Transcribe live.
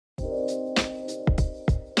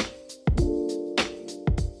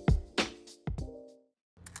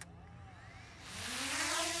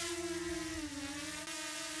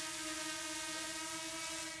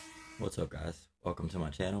What's up, guys? Welcome to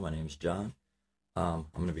my channel. My name is John. I'm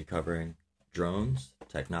going to be covering drones,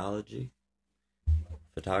 technology,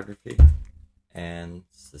 photography, and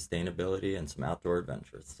sustainability, and some outdoor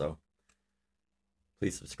adventures. So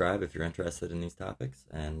please subscribe if you're interested in these topics,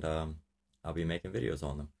 and I'll be making videos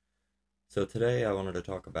on them. So today I wanted to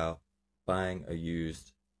talk about buying a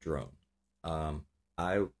used drone.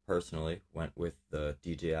 I personally went with the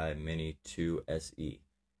DJI Mini 2 SE.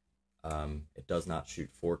 It does not shoot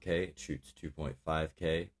 4K, it shoots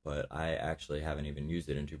 2.5K, but I actually haven't even used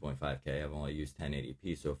it in 2.5K. I've only used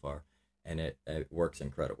 1080p so far, and it works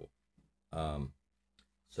incredible.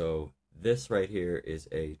 So this right here is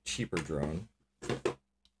a cheaper drone,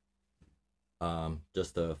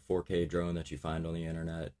 just a 4K drone that you find on the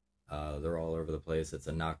internet. They're all over the place. It's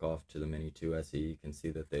a knockoff to the Mini 2 SE. You can see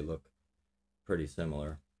that they look pretty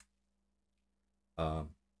similar.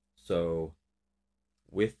 So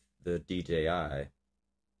with the DJI,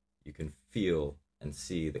 you can feel and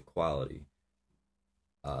see the quality.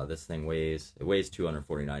 This thing weighs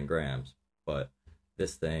 249 grams, but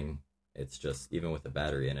this thing, it's just, even with the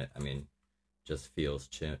battery in it, I mean, just feels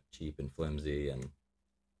cheap and flimsy, and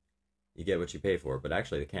you get what you pay for. But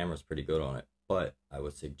actually the camera's pretty good on it. But I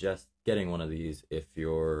would suggest getting one of these if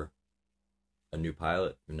you're a new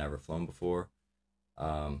pilot, you've never flown before.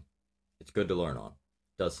 It's good to learn on.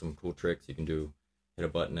 It does some cool tricks. You can hit a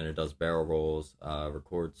button and it does barrel rolls,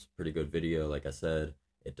 records pretty good video. Like I said,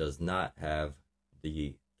 it does not have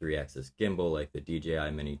the 3-axis gimbal like the DJI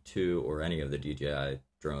Mini 2 or any of the DJI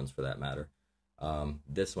drones for that matter.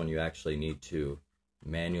 This one you actually need to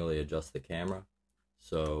manually adjust the camera,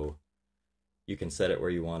 so you can set it where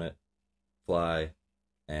you want it, fly,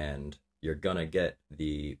 and you're gonna get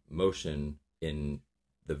the motion in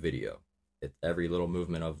the video. Every little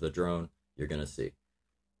movement of the drone you're gonna see.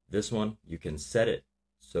 This one, you can set it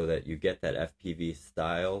so that you get that FPV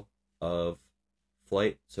style of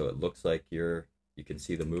flight, so it looks like you can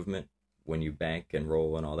see the movement when you bank and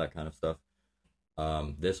roll and all that kind of stuff.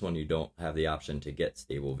 This one you don't have the option to get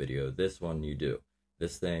stable video. This one you do.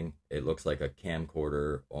 This thing, it looks like a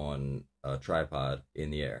camcorder on a tripod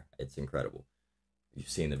in the air. It's incredible. You've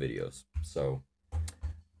seen the videos. So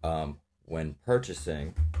when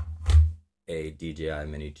purchasing a DJI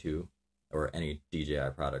Mini 2 or any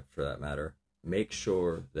DJI product for that matter, make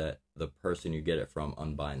sure that the person you get it from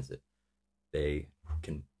unbinds it. They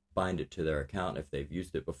can bind it to their account if they've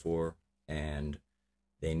used it before, and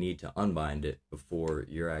they need to unbind it before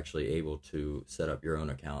you're actually able to set up your own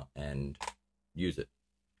account and use it.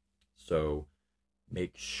 So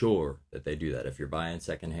make sure that they do that. If you're buying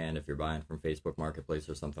secondhand, if you're buying from Facebook Marketplace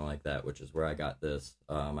or something like that, which is where I got this,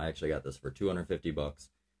 I actually got this for 250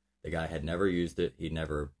 bucks. The guy had never used it. He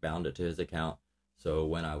never bound it to his account. So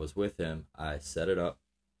when I was with him, I set it up,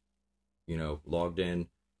 logged in,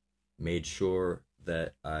 made sure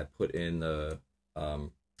that I put in the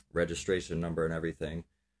registration number and everything,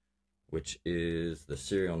 which is the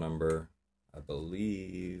serial number, I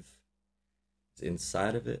believe it's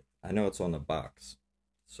inside of it. I know it's on the box.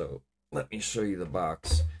 So let me show you the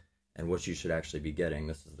box and what you should actually be getting.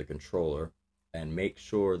 This is the controller, and make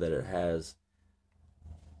sure that it has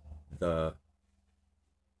the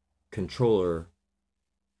controller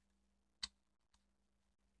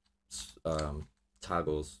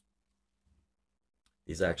toggles.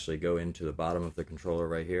 These actually go into the bottom of the controller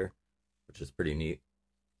right here, which is pretty neat.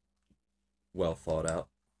 Well thought out.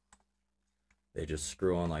 They just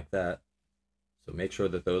screw on like that. So make sure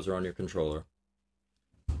that those are on your controller.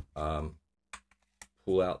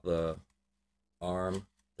 Pull out the arm.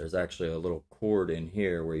 There's actually a little cord in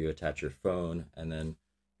here where you attach your phone, and then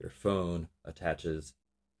your phone attaches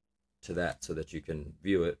to that so that you can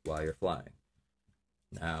view it while you're flying.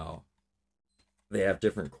 Now, they have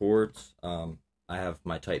different cords. I have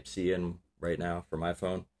my Type-C in right now for my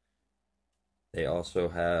phone. They also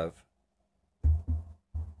have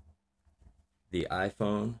the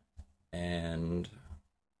iPhone and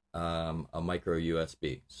a micro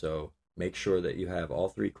USB. So make sure that you have all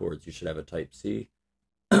three cords. You should have a Type-C,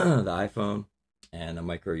 the iPhone, and a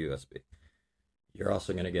micro USB. You're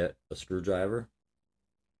also going to get a screwdriver,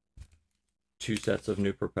 2 sets of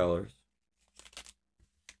new propellers,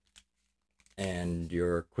 and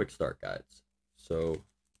your quick start guides. So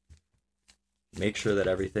make sure that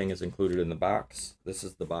everything is included in the box. This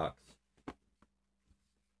is the box.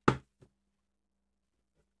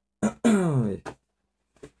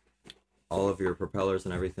 All of your propellers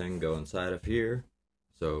and everything go inside of here.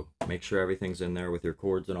 So make sure everything's in there with your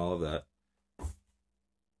cords and all of that.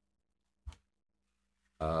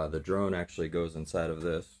 The drone actually goes inside of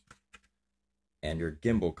this, and your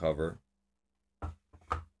gimbal cover,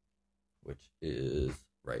 which is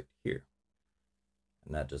right here.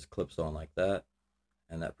 and that just clips on like that,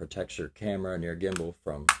 and that protects your camera and your gimbal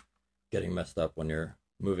from getting messed up when you're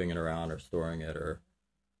moving it around or storing it or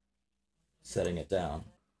setting it down.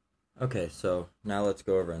 Okay, so now let's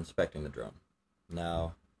go over inspecting the drone.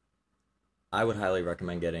 Now, I would highly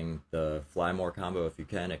recommend getting the Fly More combo if you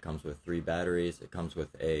can. It comes with 3 batteries. It comes with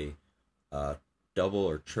a double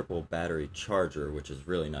or triple battery charger, which is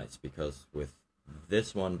really nice because with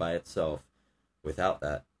this one by itself, without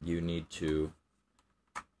that, you need to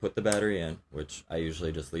put the battery in, which I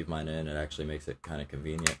usually just leave mine in. It actually makes it kind of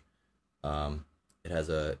convenient. It has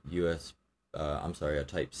a a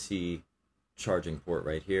Type-C charging port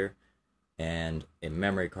right here, and a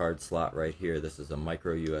memory card slot right here. This is a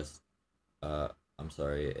micro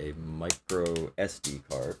SD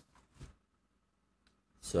card.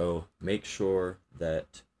 So make sure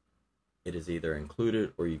that it is either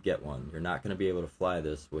included or you get one. You're not going to be able to fly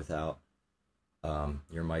this without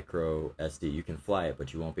your micro SD. You can fly it,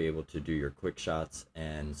 but you won't be able to do your quick shots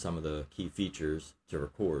and some of the key features to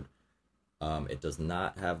record. It does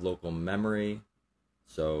not have local memory,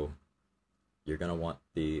 so you're going to want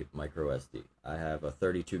the micro SD. I have a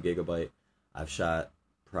 32 gigabyte. I've shot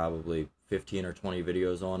probably 15 or 20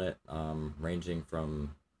 videos on it, ranging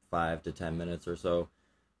from 5 to 10 minutes or so.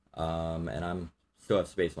 And I'm still have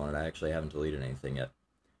space on it. I actually haven't deleted anything yet.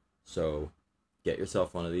 So get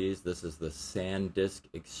yourself one of these. This is the SanDisk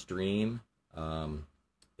Extreme.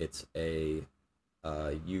 It's a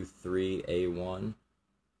U3A1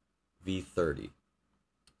 V30.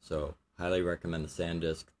 So highly recommend the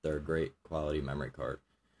SanDisk. They're a great quality memory card.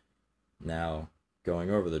 Now, going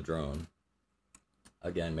over the drone,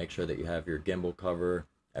 again, make sure that you have your gimbal cover,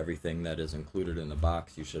 everything that is included in the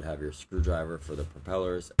box. You should have your screwdriver for the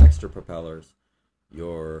propellers, extra propellers,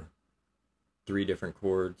 your 3 different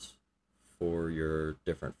cords for your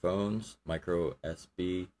different phones, micro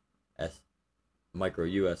USB,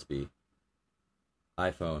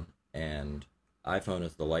 iPhone, and iPhone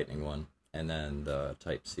is the Lightning one, and then the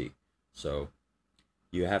Type-C. So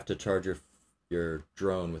you have to charge your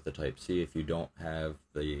drone with the Type-C if you don't have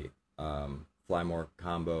the Fly More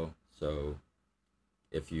combo. So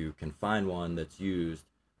if you can find one that's used,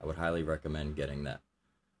 I would highly recommend getting that.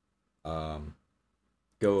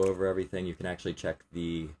 Go over everything. You can actually check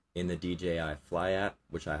in the DJI Fly app,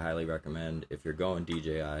 which I highly recommend. If you're going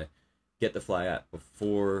DJI, get the Fly app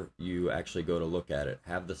before you actually go to look at it.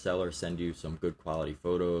 Have the seller send you some good quality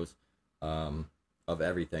photos of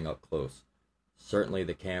everything up close. Certainly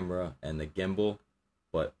the camera and the gimbal,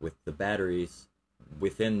 but with the batteries,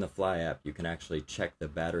 within the Fly app, you can actually check the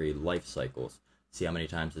battery life cycles. See how many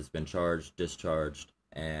times it's been charged, discharged,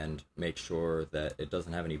 and make sure that it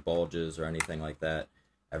doesn't have any bulges or anything like that.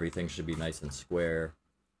 Everything should be nice and square.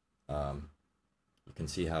 You can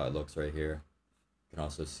see how it looks right here. You can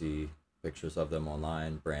also see pictures of them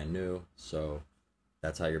online, brand new. So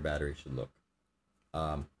that's how your battery should look.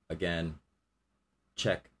 Again,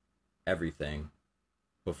 check everything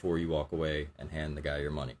before you walk away and hand the guy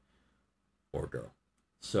your money, or girl.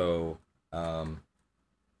 So I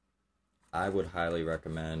would highly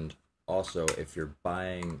recommend also, if you're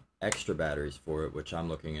buying extra batteries for it, which I'm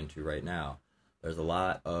looking into right now, there's a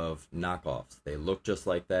lot of knockoffs. They look just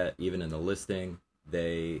like that. Even in the listing,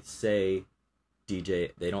 they say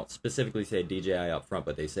they don't specifically say DJI up front,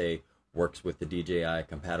 but they say works with the DJI,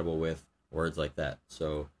 compatible with, words like that.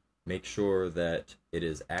 So make sure that it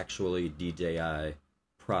is actually DJI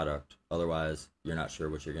product. Otherwise, you're not sure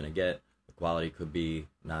what you're going to get. The quality could be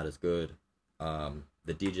not as good.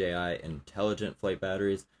 The DJI intelligent flight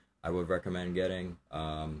batteries, I would recommend getting.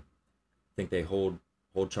 I think they hold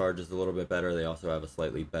charges a little bit better. They also have a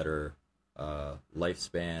slightly better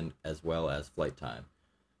lifespan as well as flight time.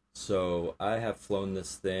 So I have flown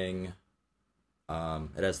this thing.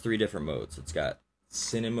 It has 3 different modes. It's got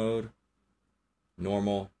Cine mode,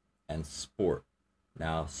 normal, and sport.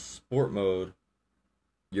 Now, sport mode,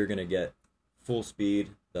 you're going to get full speed.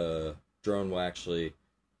 The drone will actually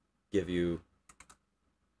give you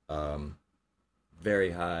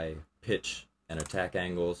very high pitch and attack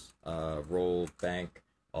angles, roll, bank,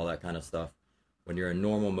 all that kind of stuff. When you're in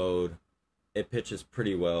normal mode, it pitches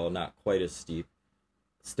pretty well, not quite as steep,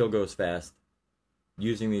 still goes fast.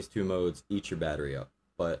 Using these 2 modes eats your battery up,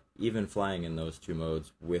 but even flying in those 2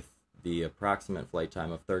 modes with the approximate flight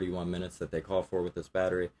time of 31 minutes that they call for with this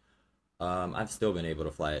battery, I've still been able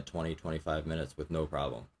to fly at 20-25 minutes with no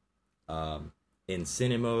problem. In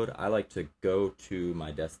Cine mode, I like to go to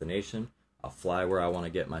my destination. I'll fly where I want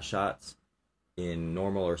to get my shots in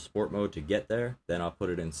normal or sport mode to get there. Then I'll put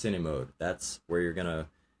it in Cine mode. That's where you're going to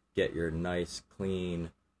get your nice, clean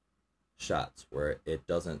shots, where it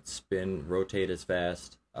doesn't spin, rotate as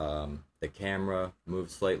fast. The camera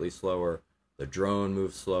moves slightly slower, the drone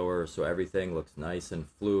moves slower, so everything looks nice and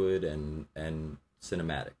fluid and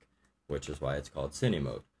cinematic, which is why it's called Cine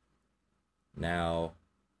Mode. Now,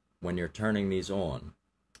 when you're turning these on,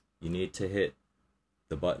 you need to hit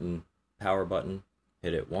the button, power button,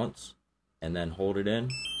 hit it once, and then hold it in,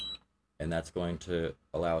 and that's going to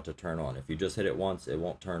allow it to turn on. If you just hit it once, it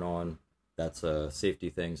won't turn on. That's a safety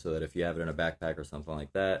thing, so that if you have it in a backpack or something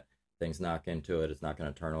like that, things knock into it, it's not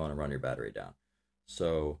going to turn on and run your battery down.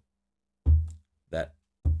 So that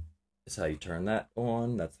is how you turn that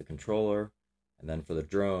on. That's the controller. And then for the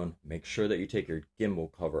drone, make sure that you take your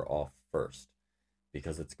gimbal cover off first,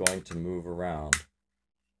 because it's going to move around.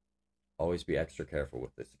 Always be extra careful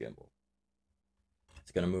with this gimbal.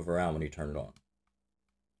 It's going to move around when you turn it on.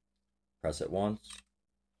 Press it once,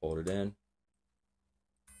 hold it in,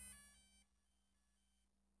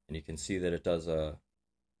 and you can see that it does a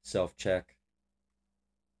self-check.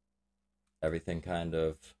 Everything kind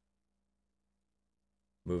of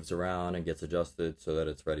moves around and gets adjusted so that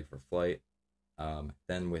it's ready for flight.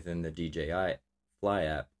 Then within the DJI Fly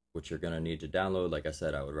app, which you're going to need to download, like I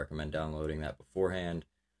said, I would recommend downloading that beforehand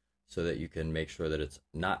so that you can make sure that it's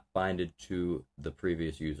not binded to the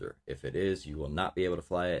previous user. If it is, you will not be able to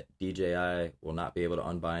fly it. DJI will not be able to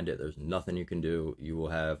unbind it. There's nothing you can do. You will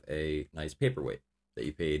have a nice paperweight that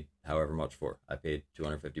you paid however much for. I paid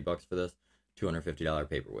 $250 for this, $250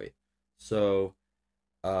 paperweight. So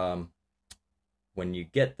when you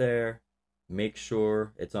get there, make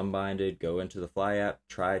sure it's unbinded. Go into the Fly app.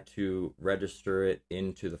 Try to register it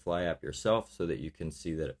into the Fly app yourself so that you can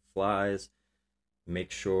see that it flies.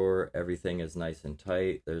 Make sure everything is nice and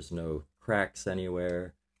tight. There's no cracks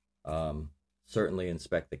anywhere. Certainly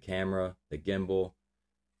inspect the camera, the gimbal.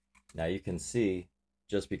 Now you can see,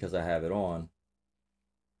 just because I have it on,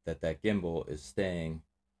 that gimbal is staying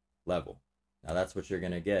level. Now that's what you're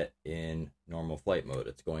going to get in normal flight mode.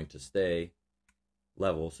 It's going to stay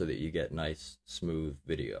level so that you get nice, smooth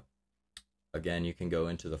video. Again, you can go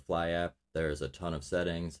into the Fly app. There's a ton of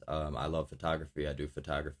settings. I love photography. I do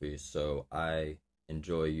photography, so I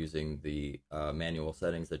enjoy using the manual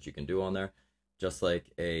settings that you can do on there. Just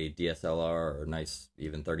like a DSLR or nice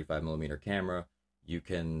even 35mm camera, you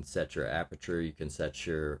can set your aperture, you can set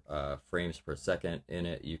your frames per second in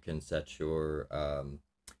it, you can set your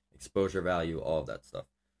exposure value, all of that stuff.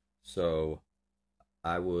 So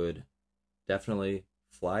I would definitely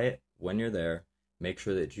fly it when you're there. Make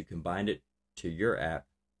sure that you can bind it to your app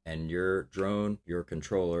and your drone, your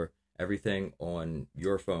controller, everything on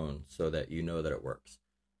your phone so that you know that it works.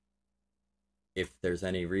 If there's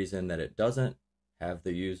any reason that it doesn't, have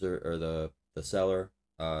the user or the seller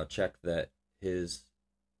check that his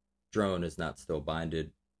drone is not still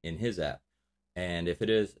binded in his app. And if it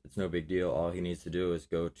is, it's no big deal. All he needs to do is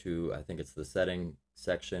go to, I think it's the setting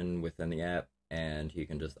section within the app, and he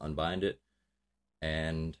can just unbind it.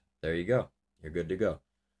 And there you go. You're good to go.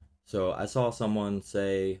 So I saw someone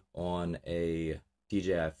say on a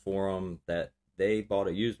DJI forum that they bought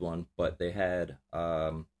a used one, but they had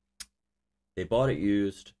they bought it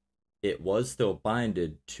used. It was still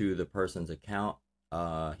binded to the person's account.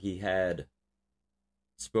 He had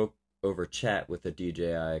spoke over chat with the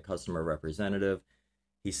DJI customer representative.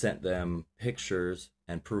 He sent them pictures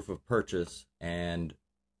and proof of purchase and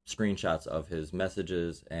screenshots of his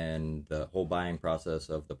messages and the whole buying process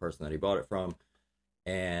of the person that he bought it from,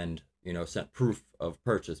 and sent proof of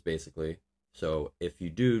purchase basically. So if you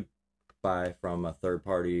do buy from a third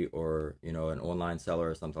party or an online seller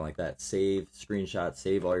or something like that, save screenshots,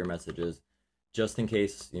 save all your messages, just in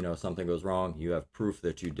case something goes wrong. You have proof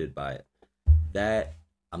that you did buy it. That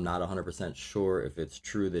I'm not 100% sure if it's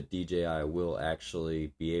true that DJI will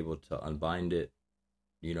actually be able to unbind it,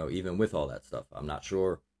 even with all that stuff. I'm not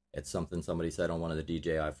sure. It's something somebody said on one of the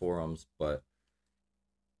DJI forums, but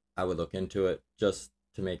I would look into it just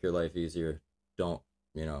to make your life easier. Don't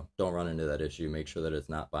run into that issue. Make sure that it's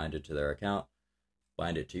not binded to their account.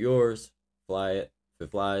 Bind it to yours, fly it. If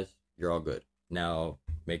it flies, you're all good. Now,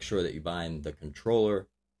 make sure that you bind the controller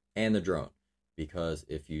and the drone, because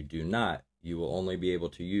if you do not, you will only be able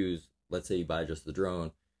to use, let's say you buy just the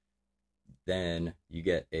drone, then you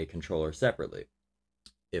get a controller separately.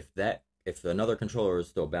 If another controller is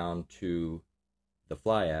still bound to the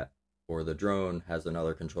Fly app, or the drone has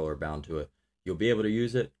another controller bound to it, you'll be able to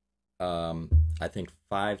use it. I think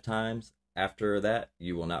 5 times. After that,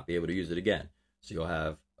 you will not be able to use it again. So you'll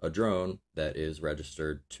have a drone that is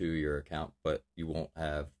registered to your account, but you won't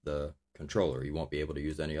have the controller. You won't be able to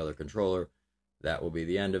use any other controller. That will be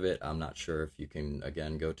the end of it. I'm not sure if you can,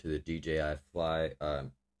 again, go to the DJI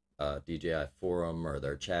DJI forum or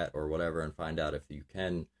their chat or whatever and find out if you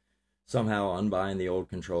can somehow unbind the old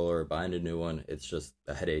controller, bind a new one. It's just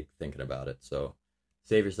a headache thinking about it. So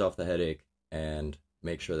save yourself the headache and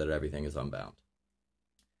make sure that everything is unbound.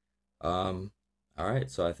 All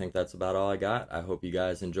right, so I think that's about all I got. I hope you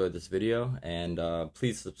guys enjoyed this video, and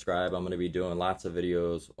please subscribe. I'm going to be doing lots of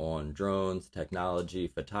videos on drones, technology,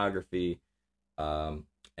 photography,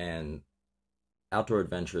 and outdoor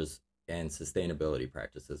adventures and sustainability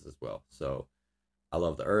practices as well. So I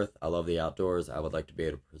love the earth. I love the outdoors. I would like to be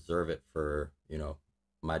able to preserve it for, you know,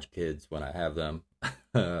 my kids when I have them,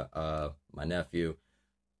 my nephew,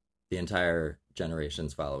 the entire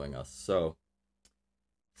generations following us. So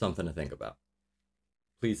something to think about.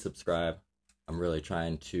 Please subscribe. I'm really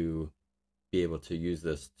trying to be able to use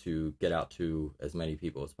this to get out to as many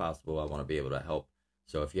people as possible. I want to be able to help.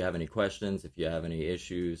 So if you have any questions, if you have any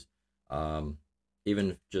issues,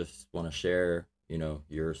 even just want to share, you know,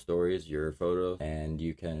 your stories, your photos, and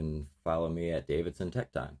you can follow me at Davidson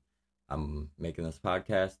Tech Time. I'm making this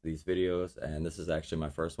podcast, these videos, and this is actually my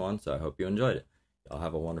first one, so I hope you enjoyed it. Y'all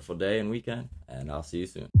have a wonderful day and weekend, and I'll see you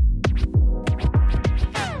soon.